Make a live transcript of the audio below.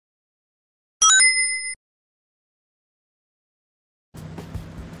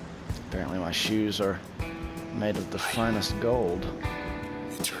Apparently my shoes are made of the finest gold.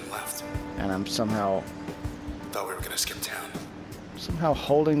 You turn left. And I'm somehow Thought we were gonna skip town.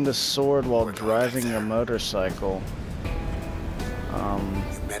 holding this sword while We're going driving back a there. motorcycle.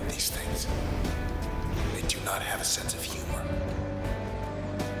 You met these things. They do not have a sense of humor.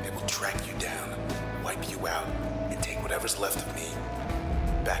 They will track you down, wipe you out, and take whatever's left of me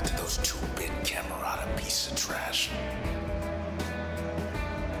back to those 2-bit camerata pieces of trash.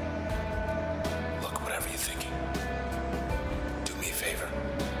 Look, whatever you're thinking, do me a favor.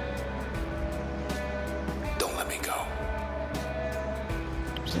 Don't let me go.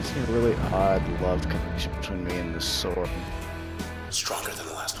 Seems to be a really odd love connection between me and this sword. Stronger than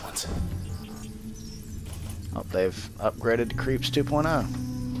the last ones. Oh, they've upgraded to Creeps 2.0.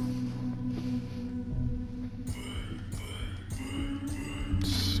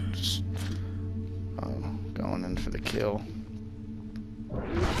 Just going in for the kill.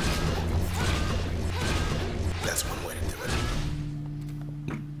 That's one way to do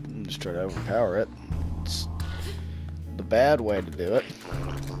it. Just try to overpower it. It's the bad way to do it.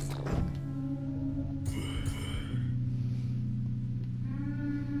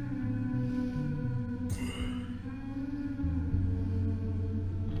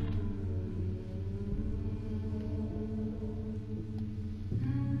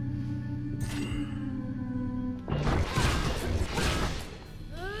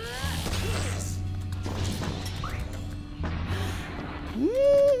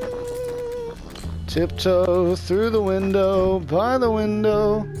 Tiptoe through the window, by the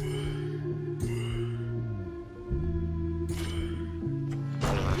window.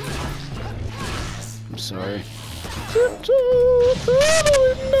 I'm sorry. Tiptoe through the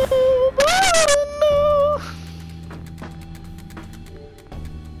window, by the window.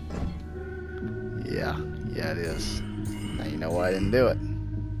 Yeah, it is. Now you know why I didn't do it.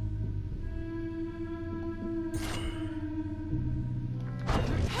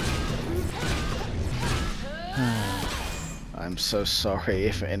 I'm so sorry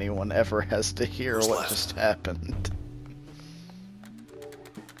if anyone ever has to hear what just happened.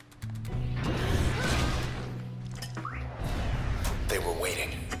 They were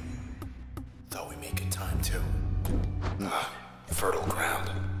waiting. Thought we made good time, too. Fertile ground.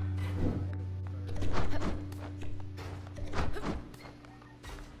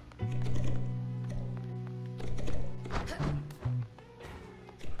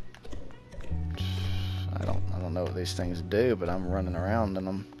 I don't know what these things do, but I'm running around in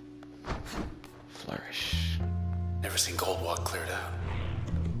them. Flourish. Never seen Gold Walk cleared out.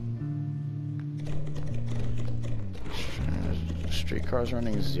 Streetcars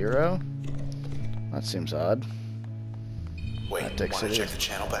running 0? That seems odd. Wait, That takes want to it check easy. the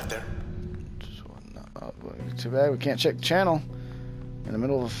channel back there? Too bad we can't check the channel in the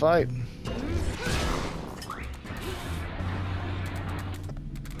middle of a fight.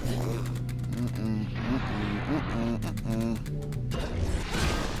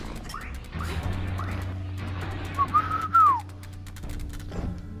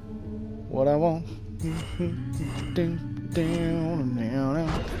 What I want.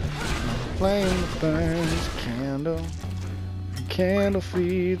 Flame burns a candle. Candle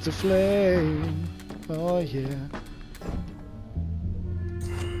feeds a flame. Oh yeah.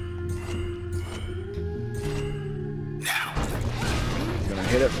 Now. Gonna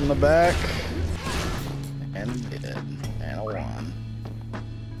hit it from the back. And it did. And a 1.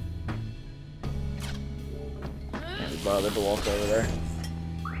 Can't bother to walk over there.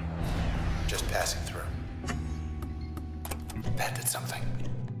 Just passing through. That did something.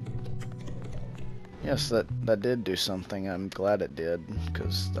 Yes, that did do something. I'm glad it did,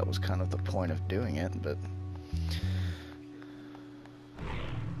 because that was kind of the point of doing it, but...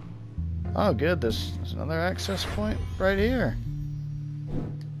 Oh, good. There's another access point right here.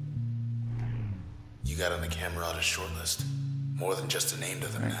 You got on the Camerata shortlist. More than just a name to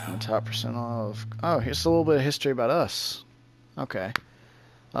them now. Top percent of... Oh, here's a little bit of history about us. Okay.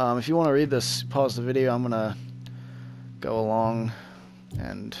 If you want to read this, pause the video. I'm going to go along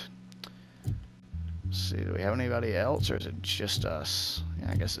and... see, do we have anybody else, or is it just us?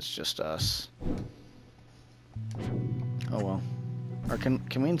 Yeah, I guess it's just us. Oh well. Or can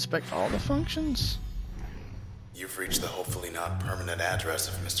we inspect all the functions? You've reached the hopefully not permanent address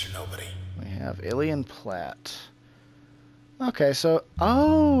of Mr. Nobody. We have Ilian Platt. Okay, so...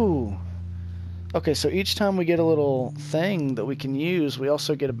 Oh! Okay, so each time we get a little thing that we can use, we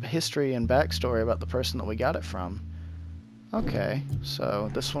also get a history and backstory about the person that we got it from. Okay,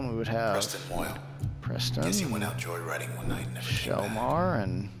 so this one we would have... Preston Moyle. Preston. Guess he went out joyriding one night and never came back. Shelmar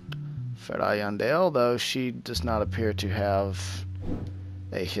and Farah Yandel, though she does not appear to have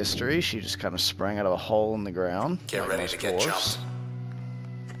a history. She just kind of sprang out of a hole in the ground. Get like ready most to get dwarves. jumped.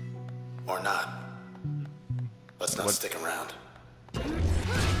 Or not. Let's not stick around.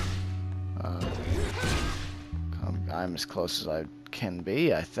 I'm as close as I can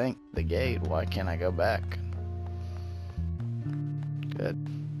be, I think. The gate. Why can't I go back? Good.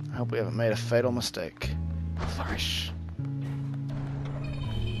 I hope we haven't made a fatal mistake. Flourish.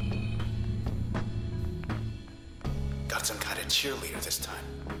 Got some kind of cheerleader this time.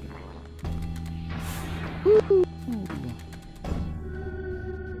 Woo!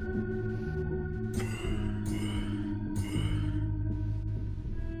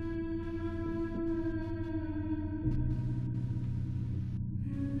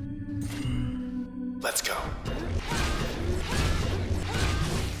 Let's go.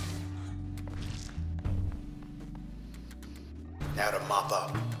 Now to mop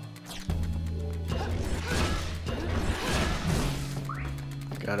up.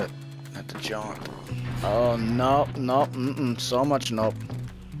 Got it. At the jaunt. Oh, nope, nope, so much nope.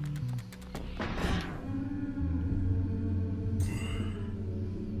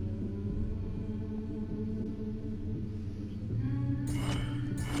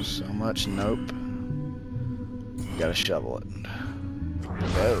 So much nope. Gotta shovel it.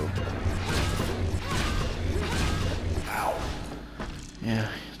 Go. Ow. Yeah,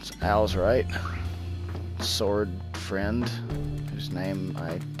 it's Al's right. Sword friend, whose name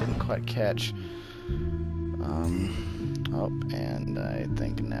I didn't quite catch. Oh, and I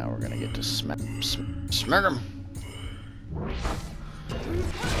think now we're gonna get to smack him.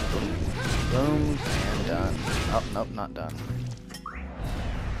 Boom, and done. Oh, nope, not done.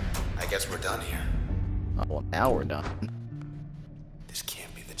 I guess we're done here. Oh, well, now we're done. This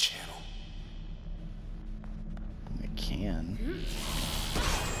can't be the channel. It can.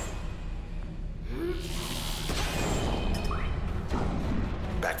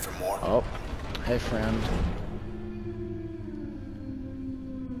 Back for more. Oh, hey, friend.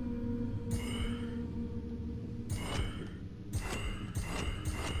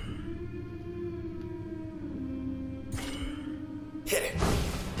 Hit it.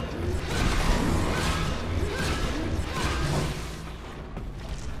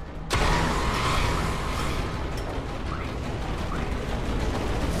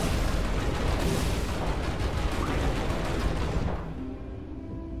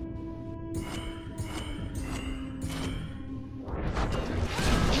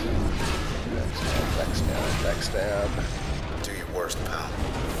 Backstab. Do your worst, pal.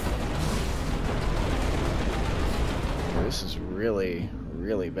 This is really,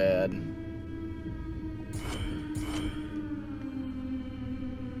 really bad.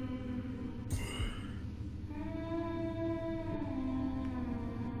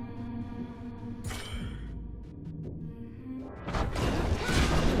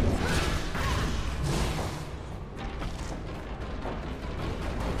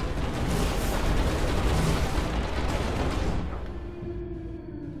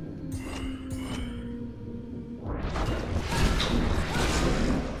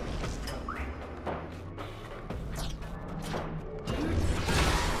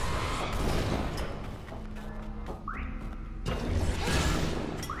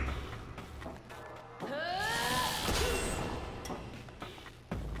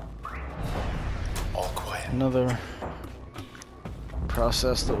 Another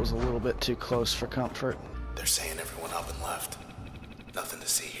process that was a little bit too close for comfort. They're saying everyone up and left. Nothing to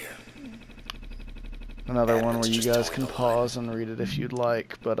see here. Another one Admin's where you just guys towing can the line. pause and read it if you'd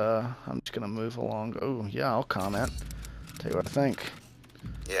like, but I'm just gonna move along. Oh yeah, I'll comment. Tell you what I think.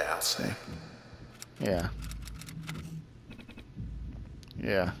 Yeah, I'll say. Yeah.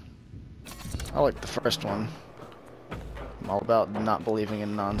 Yeah. I like the first one. I'm all about not believing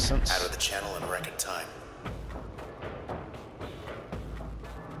in nonsense. Out of the channel in record time.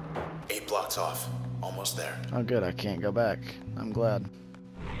 8 blocks off. Almost there. Oh good, I can't go back. I'm glad.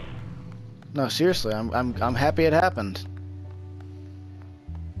 No, seriously, I'm happy it happened.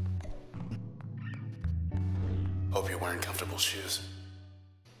 Hope you're wearing comfortable shoes.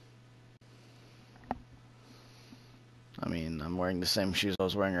 I mean, I'm wearing the same shoes I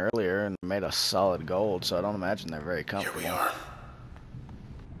was wearing earlier and made of solid gold, so I don't imagine they're very Here comfortable. we are.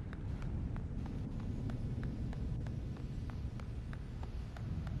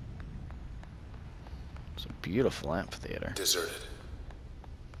 It's a beautiful amphitheater. Deserted.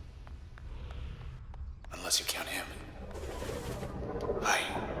 Unless you count him. Hi.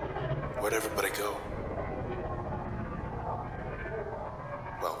 Where'd everybody go?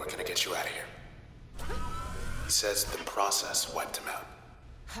 Well, we're gonna get you out of here. He says the process wiped him out.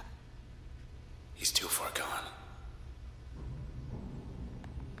 He's too far gone.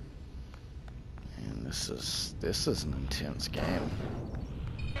 This is an intense game.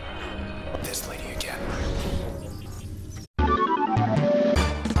 This lady again.